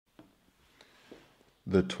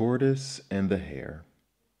The Tortoise and the Hare.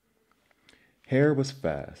 Hare was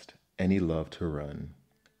fast, and he loved to run.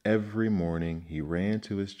 Every morning he ran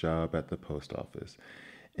to his job at the post office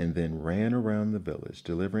and then ran around the village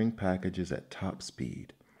delivering packages at top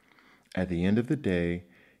speed. At the end of the day,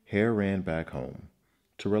 Hare ran back home.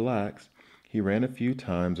 To relax, he ran a few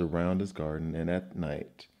times around his garden, and at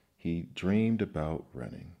night he dreamed about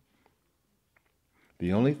running.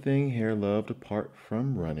 The only thing Hare loved apart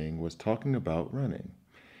from running was talking about running.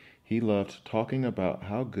 He loved talking about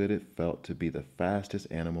how good it felt to be the fastest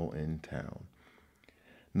animal in town.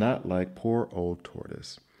 Not like poor old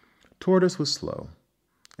Tortoise. Tortoise was slow,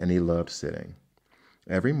 and he loved sitting.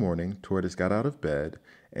 Every morning, Tortoise got out of bed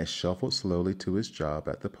and shuffled slowly to his job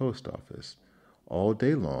at the post office. All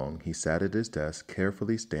day long, he sat at his desk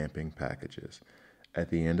carefully stamping packages.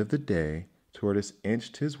 At the end of the day, Tortoise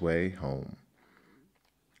inched his way home.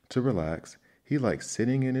 To relax, he liked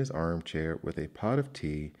sitting in his armchair with a pot of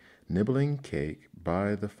tea, nibbling cake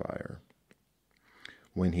by the fire.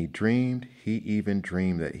 When he dreamed, he even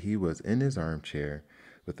dreamed that he was in his armchair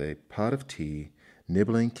with a pot of tea,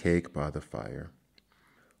 nibbling cake by the fire.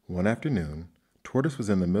 One afternoon, Tortoise was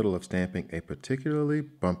in the middle of stamping a particularly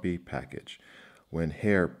bumpy package when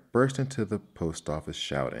Hare burst into the post office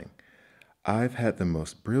shouting, "I've had the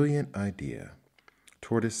most brilliant idea."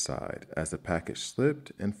 Tortoise sighed as the package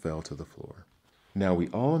slipped and fell to the floor. "Now we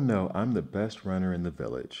all know I'm the best runner in the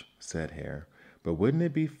village," said Hare, "but wouldn't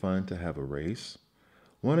it be fun to have a race?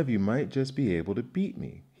 One of you might just be able to beat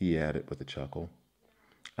me," he added with a chuckle.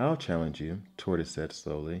 "I'll challenge you," Tortoise said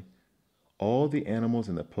slowly. All the animals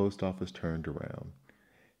in the post office turned around.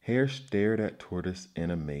 Hare stared at Tortoise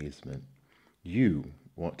in amazement. "You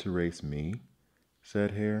want to race me?"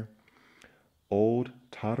 said Hare. "Old,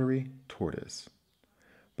 tottery Tortoise.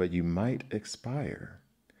 But you might expire.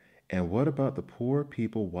 And what about the poor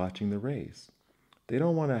people watching the race? They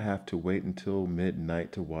don't want to have to wait until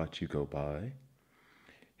midnight to watch you go by."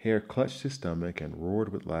 Hare clutched his stomach and roared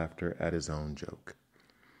with laughter at his own joke.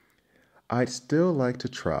 "I'd still like to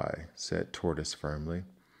try," said Tortoise firmly.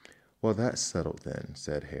 "Well, that's settled then,"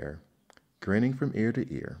 said Hare, grinning from ear to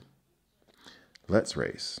ear. "Let's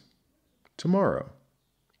race. Tomorrow."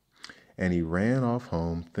 And he ran off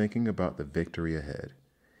home thinking about the victory ahead.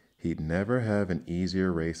 He'd never have an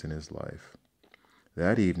easier race in his life.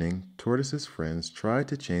 That evening, Tortoise's friends tried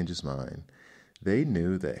to change his mind. They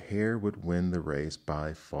knew that Hare would win the race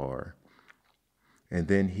by far. And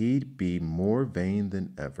then he'd be more vain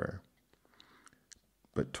than ever.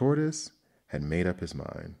 But Tortoise had made up his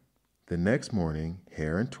mind. The next morning,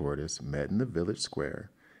 Hare and Tortoise met in the village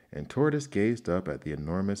square, and Tortoise gazed up at the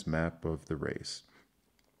enormous map of the race.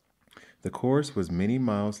 The course was many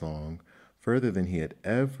miles long, further than he had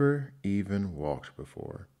ever even walked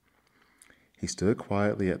before. He stood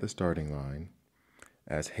quietly at the starting line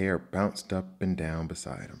as Hare bounced up and down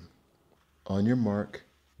beside him. "On your mark,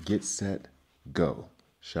 get set, go,"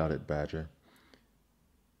 shouted Badger.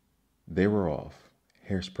 They were off.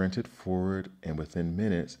 Hare sprinted forward, and within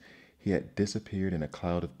minutes he had disappeared in a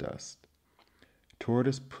cloud of dust.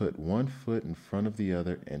 Tortoise put one foot in front of the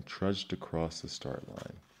other and trudged across the start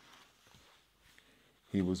line.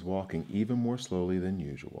 He was walking even more slowly than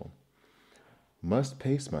usual. "Must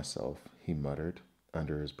pace myself," he muttered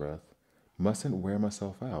under his breath. "Mustn't wear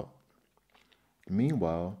myself out."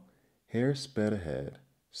 Meanwhile, Hare sped ahead.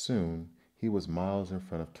 Soon he was miles in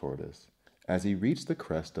front of Tortoise. As he reached the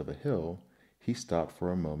crest of a hill, he stopped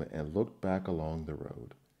for a moment and looked back along the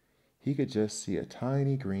road. He could just see a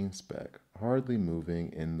tiny green speck, hardly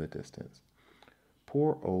moving in the distance.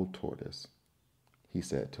 "Poor old Tortoise," he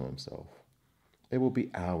said to himself. "It will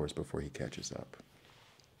be hours before he catches up."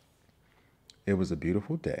 It was a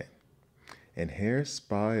beautiful day, and Hare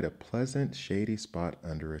spied a pleasant, shady spot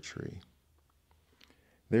under a tree.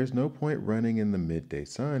 "There's no point running in the midday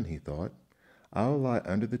sun," he thought. "I'll lie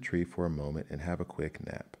under the tree for a moment and have a quick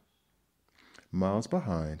nap." Miles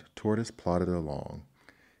behind, Tortoise plodded along.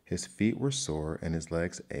 His feet were sore and his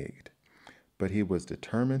legs ached, but he was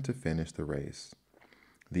determined to finish the race.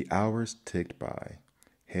 The hours ticked by.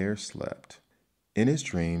 Hare slept. In his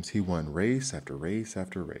dreams, he won race after race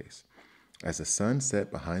after race. As the sun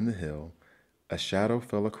set behind the hill, a shadow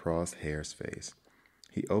fell across Hare's face.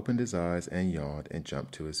 He opened his eyes and yawned and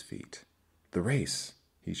jumped to his feet. "The race!"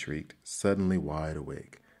 he shrieked, suddenly wide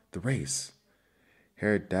awake. "The race!"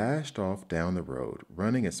 Hare dashed off down the road,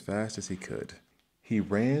 running as fast as he could. He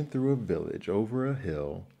ran through a village, over a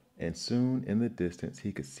hill, and soon in the distance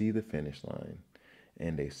he could see the finish line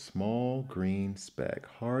and a small green speck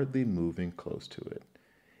hardly moving close to it.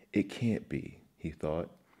 "It can't be," he thought.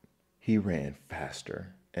 He ran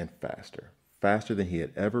faster and faster, faster than he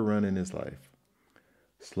had ever run in his life.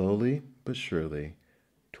 Slowly but surely,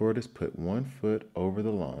 Tortoise put one foot over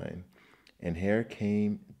the line, and Hare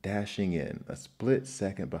came dashing in a split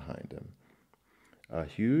second behind him. A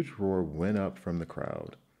huge roar went up from the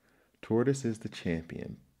crowd. Tortoise is the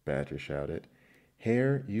champion, Badger shouted.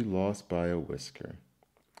 Hare, you lost by a whisker.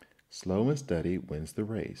 Slow and steady wins the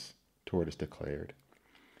race, Tortoise declared.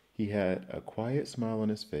 He had a quiet smile on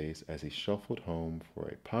his face as he shuffled home for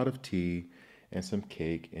a pot of tea and some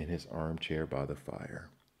cake in his armchair by the fire.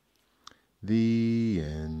 The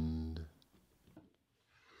end.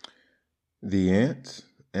 The Ant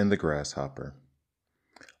and the Grasshopper.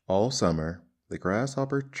 All summer, the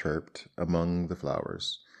grasshopper chirped among the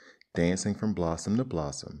flowers, dancing from blossom to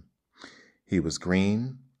blossom. He was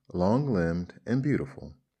green, long-limbed, and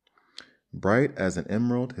beautiful. Bright as an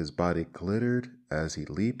emerald, his body glittered as he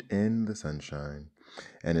leaped in the sunshine,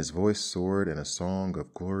 and his voice soared in a song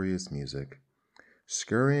of glorious music.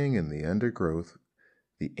 Scurrying in the undergrowth,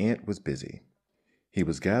 the ant was busy. He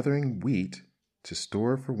was gathering wheat to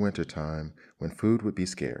store for winter time when food would be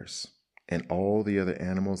scarce, and all the other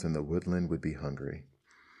animals in the woodland would be hungry.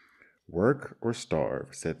 Work or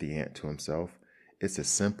starve, said the ant to himself. It's as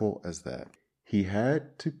simple as that. He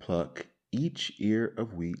had to pluck each ear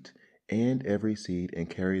of wheat and every seed and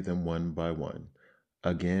carry them one by one,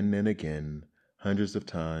 again and again, hundreds of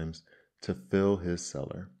times, to fill his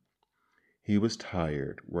cellar. He was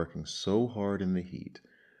tired, working so hard in the heat,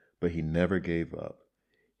 but he never gave up.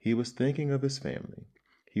 He was thinking of his family.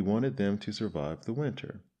 He wanted them to survive the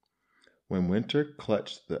winter. When winter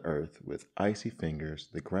clutched the earth with icy fingers,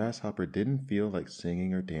 the grasshopper didn't feel like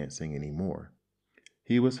singing or dancing anymore.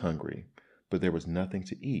 He was hungry, but there was nothing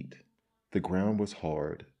to eat. The ground was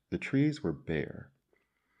hard, the trees were bare.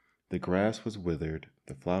 The grass was withered,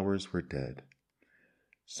 the flowers were dead.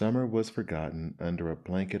 Summer was forgotten under a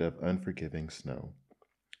blanket of unforgiving snow.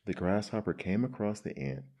 The grasshopper came across the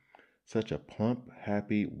ant, such a plump,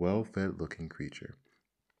 happy, well-fed looking creature.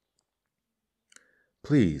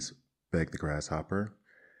 Please, begged the grasshopper,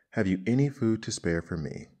 have you any food to spare for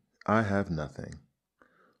me? I have nothing.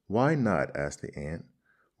 Why not? Asked the ant.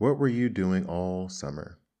 What were you doing all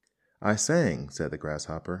summer? I sang, said the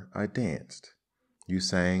grasshopper. I danced. You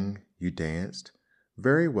sang, you danced.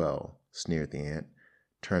 Very well, sneered the ant,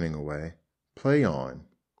 turning away. Play on.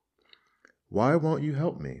 Why won't you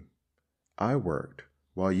help me? I worked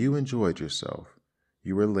while you enjoyed yourself.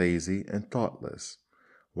 You were lazy and thoughtless.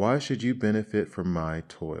 Why should you benefit from my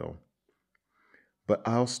toil? But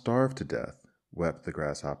I'll starve to death, wept the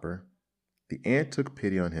grasshopper. The ant took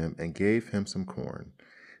pity on him and gave him some corn.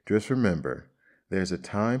 Just remember, there's a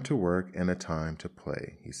time to work and a time to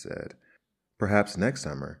play, he said. Perhaps next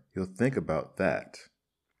summer you'll think about that.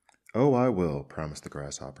 Oh, I will, promised the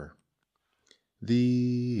grasshopper.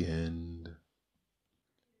 The end.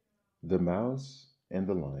 The Mouse and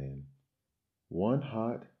the Lion. One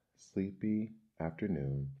hot, sleepy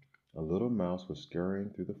afternoon, a little mouse was scurrying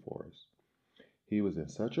through the forest. He was in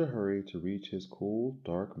such a hurry to reach his cool,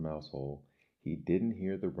 dark mouse hole, he didn't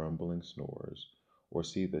hear the rumbling snores or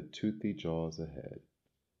see the toothy jaws ahead.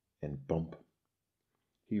 And bump!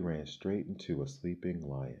 He ran straight into a sleeping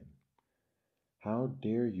lion. How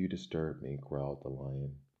dare you disturb me, growled the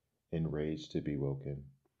lion, enraged to be woken.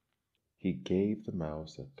 He gave the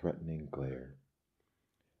mouse a threatening glare.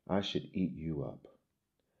 I should eat you up.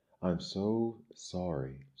 I'm so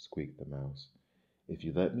sorry, squeaked the mouse. If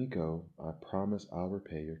you let me go, I promise I'll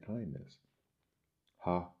repay your kindness.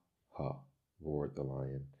 Ha, ha, roared the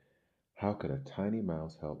lion. How could a tiny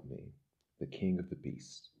mouse help me, the king of the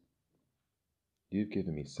beasts? You've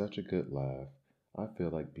given me such a good laugh, I feel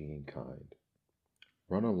like being kind.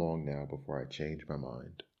 Run along now before I change my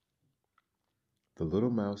mind. The little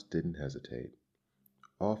mouse didn't hesitate.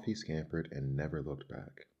 Off he scampered and never looked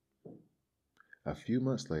back. A few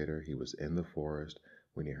months later, he was in the forest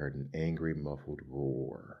when he heard an angry, muffled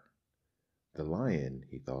roar. The lion,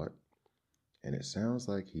 he thought, and it sounds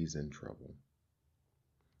like he's in trouble.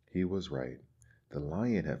 He was right. The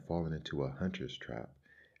lion had fallen into a hunter's trap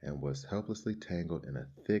and was helplessly tangled in a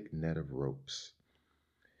thick net of ropes.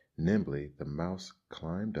 Nimbly, the mouse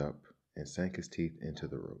climbed up and sank his teeth into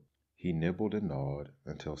the rope. He nibbled and gnawed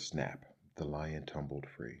until snap, the lion tumbled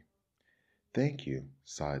free. Thank you,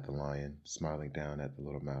 sighed the lion, smiling down at the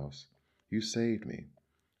little mouse. You saved me.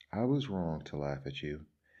 I was wrong to laugh at you.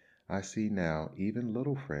 I see now even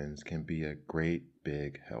little friends can be a great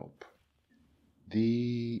big help.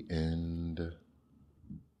 The end.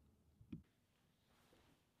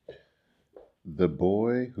 The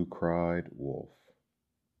Boy Who Cried Wolf.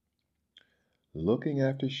 Looking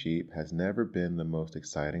after sheep has never been the most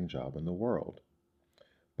exciting job in the world.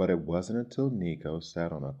 But it wasn't until Nico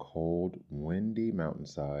sat on a cold, windy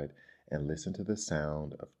mountainside and listened to the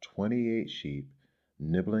sound of 28 sheep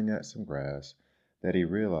nibbling at some grass that he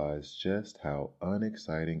realized just how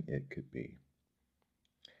unexciting it could be.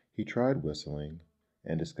 He tried whistling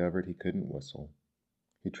and discovered he couldn't whistle.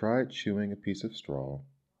 He tried chewing a piece of straw.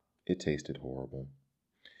 It tasted horrible.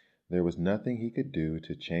 There was nothing he could do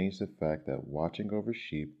to change the fact that watching over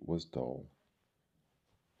sheep was dull.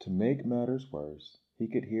 To make matters worse, he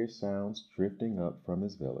could hear sounds drifting up from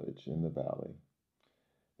his village in the valley.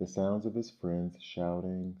 The sounds of his friends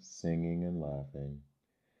shouting, singing, and laughing.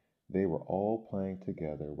 They were all playing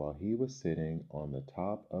together while he was sitting on the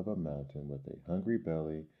top of a mountain with a hungry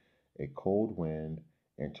belly, a cold wind,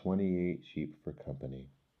 and 28 sheep for company.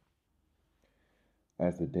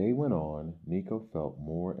 As the day went on, Nico felt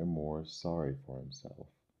more and more sorry for himself,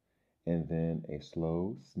 and then a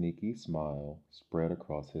slow, sneaky smile spread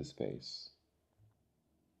across his face.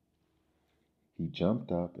 He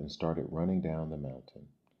jumped up and started running down the mountain.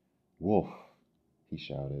 "Wolf!" he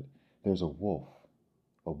shouted. "There's a wolf!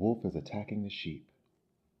 A wolf is attacking the sheep!"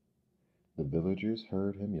 The villagers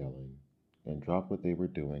heard him yelling and dropped what they were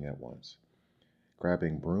doing at once.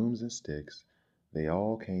 Grabbing brooms and sticks, they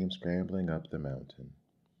all came scrambling up the mountain.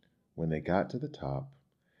 When they got to the top,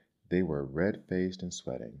 they were red-faced and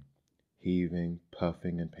sweating, heaving,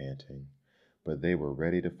 puffing, and panting, but they were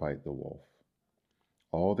ready to fight the wolf.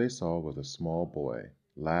 All they saw was a small boy,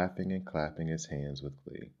 laughing and clapping his hands with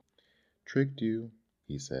glee. "Tricked you,"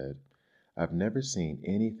 he said. "I've never seen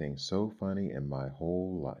anything so funny in my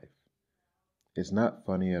whole life." "It's not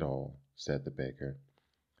funny at all," said the baker.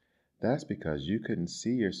 "That's because you couldn't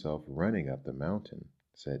see yourself running up the mountain,"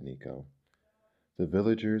 said Nico. The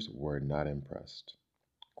villagers were not impressed.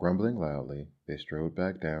 Grumbling loudly, they strode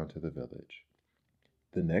back down to the village.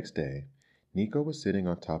 The next day, Nico was sitting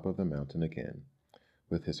on top of the mountain again,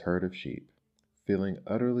 with his herd of sheep, feeling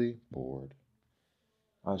utterly bored.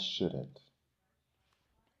 I shouldn't,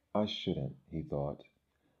 he thought.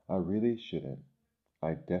 I really shouldn't.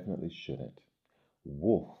 I definitely shouldn't.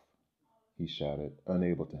 "Wolf!" he shouted,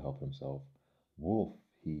 unable to help himself. "Wolf!"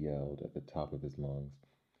 he yelled at the top of his lungs.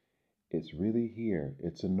 "It's really here.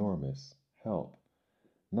 It's enormous. Help!"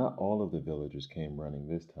 Not all of the villagers came running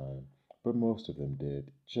this time, but most of them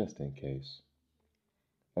did, just in case.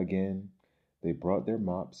 Again, they brought their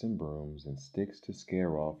mops and brooms and sticks to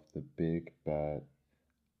scare off the big, bad...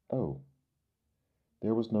 Oh,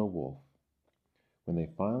 there was no wolf. When they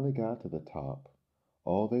finally got to the top,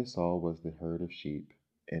 all they saw was the herd of sheep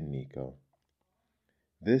and Nico.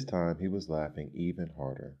 This time he was laughing even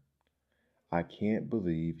harder. "I can't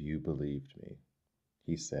believe you believed me,"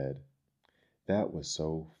 he said. "That was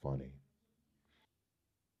so funny."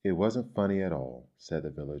 "It wasn't funny at all," said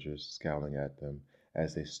the villagers, scowling at them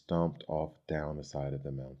as they stomped off down the side of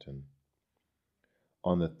the mountain.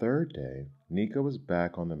 On the third day, Nico was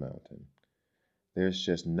back on the mountain. "There's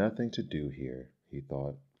just nothing to do here," he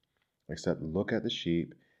thought, "except look at the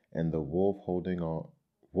sheep and the wolf holding on."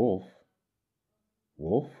 Wolf?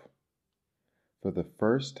 Wolf? For the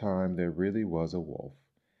first time there really was a wolf.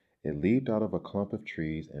 It leaped out of a clump of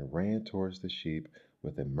trees and ran towards the sheep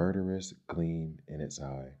with a murderous gleam in its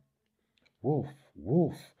eye. "Wolf!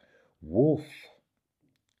 Wolf! Wolf!"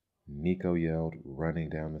 Nico yelled, running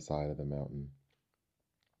down the side of the mountain.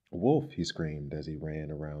 "Wolf!" he screamed as he ran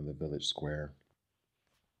around the village square.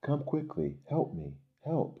 "Come quickly! Help me!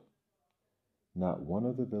 Help!" Not one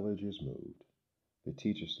of the villagers moved. The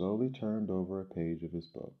teacher slowly turned over a page of his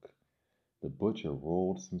book. The butcher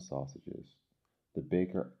rolled some sausages. The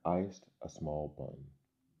baker iced a small bun.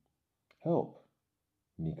 "Help!"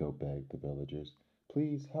 Nico begged the villagers.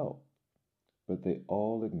 "Please help!" But they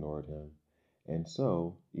all ignored him, and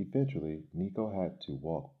so, eventually, Nico had to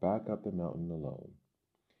walk back up the mountain alone.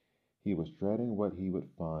 He was dreading what he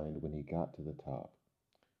would find when he got to the top.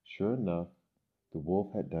 Sure enough, the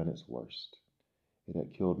wolf had done its worst. It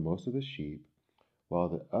had killed most of the sheep, while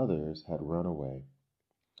the others had run away.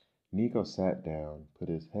 Nico sat down, put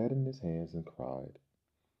his head in his hands, and cried.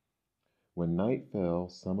 When night fell,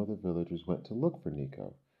 some of the villagers went to look for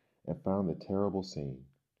Nico and found the terrible scene.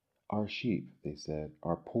 "Our sheep," they said,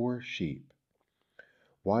 "our poor sheep."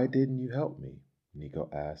 "Why didn't you help me?" Nico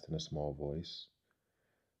asked in a small voice.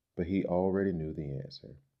 But he already knew the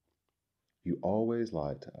answer. "You always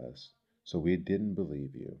lied to us, so we didn't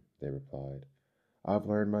believe you," they replied. "I've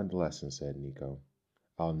learned my lesson," said Nico.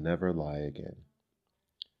 "I'll never lie again."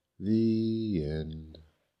 The end.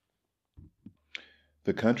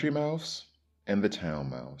 The Country Mouse and the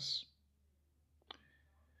Town Mouse.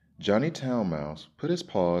 Johnny Town Mouse put his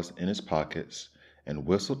paws in his pockets and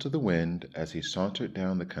whistled to the wind as he sauntered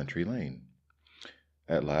down the country lane.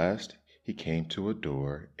 At last he came to a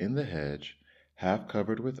door in the hedge, half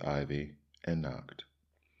covered with ivy, and knocked.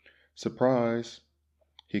 "Surprise!"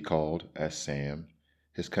 he called as Sam,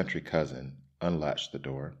 his country cousin, unlatched the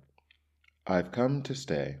door. "I've come to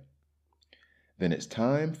stay." "Then it's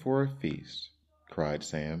time for a feast," cried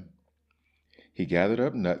Sam. He gathered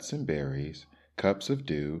up nuts and berries, cups of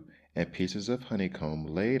dew, and pieces of honeycomb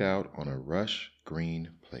laid out on a rush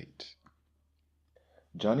green plate.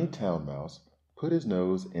 Johnny Town Mouse put his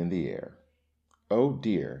nose in the air. "Oh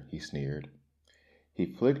dear!" he sneered. He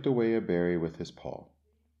flicked away a berry with his paw.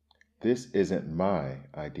 "This isn't my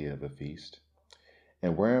idea of a feast.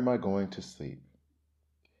 And where am I going to sleep?"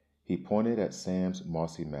 He pointed at Sam's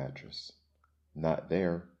mossy mattress. "Not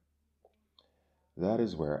there." "That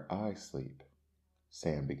is where I sleep,"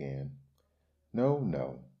 Sam began. "No,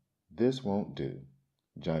 no, this won't do,"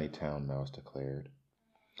 Johnny Town Mouse declared.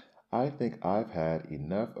 "I think I've had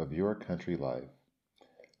enough of your country life.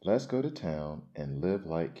 Let's go to town and live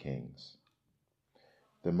like kings."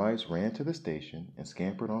 The mice ran to the station and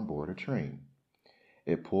scampered on board a train.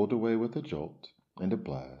 It pulled away with a jolt and a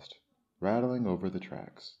blast, rattling over the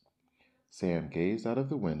tracks. Sam gazed out of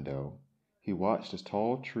the window. He watched as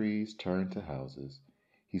tall trees turned to houses.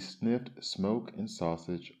 He sniffed smoke and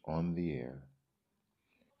sausage on the air.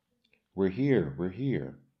 "We're here! We're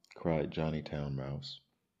here!" cried Johnny Town Mouse.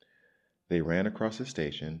 They ran across the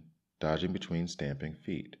station, dodging between stamping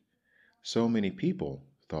feet. So many people,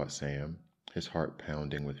 thought Sam, his heart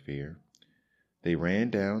pounding with fear. They ran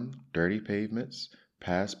down dirty pavements,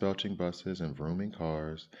 past belching buses and vrooming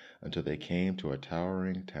cars, until they came to a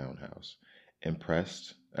towering townhouse.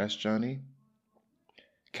 "Impressed?" asked Johnny,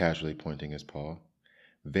 casually pointing his paw.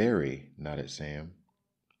 "Very," nodded Sam.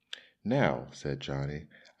 "Now," said Johnny,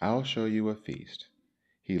 "I'll show you a feast."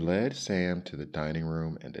 He led Sam to the dining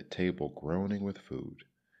room and a table groaning with food.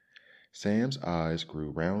 Sam's eyes grew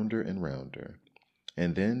rounder and rounder,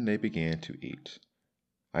 and then they began to eat.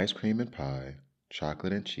 Ice cream and pie,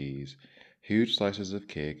 chocolate and cheese, huge slices of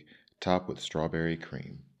cake topped with strawberry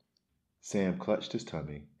cream. Sam clutched his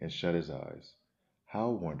tummy and shut his eyes.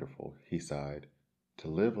 "How wonderful," he sighed, "to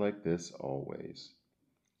live like this always."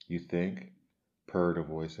 "You think?" purred a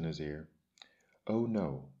voice in his ear. "Oh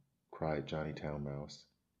no," cried Johnny Town Mouse.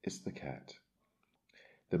 "It's the cat."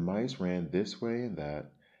 The mice ran this way and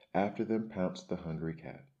that. After them pounced the hungry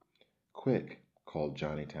cat. "Quick," called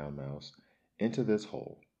Johnny Town Mouse, "into this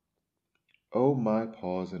hole." "Oh, my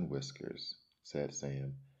paws and whiskers," said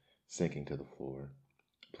Sam, sinking to the floor.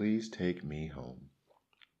 "Please take me home."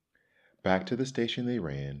 Back to the station they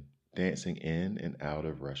ran, dancing in and out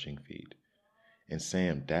of rushing feet. And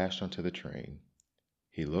Sam dashed onto the train.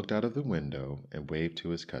 He looked out of the window and waved to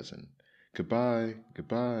his cousin. "Goodbye,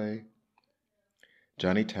 goodbye."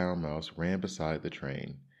 Johnny Town Mouse ran beside the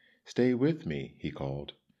train. "Stay with me," he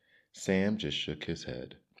called. Sam just shook his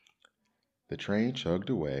head. The train chugged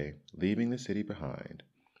away, leaving the city behind.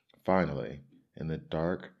 Finally, in the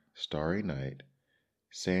dark, starry night,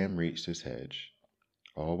 Sam reached his hedge.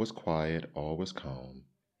 All was quiet, all was calm.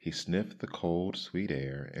 He sniffed the cold, sweet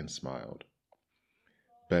air and smiled.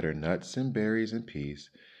 "Better nuts and berries and peace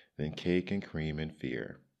than cake and cream and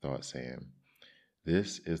fear," thought Sam.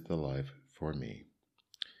 "This is the life for me."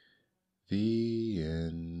 The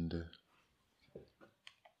end.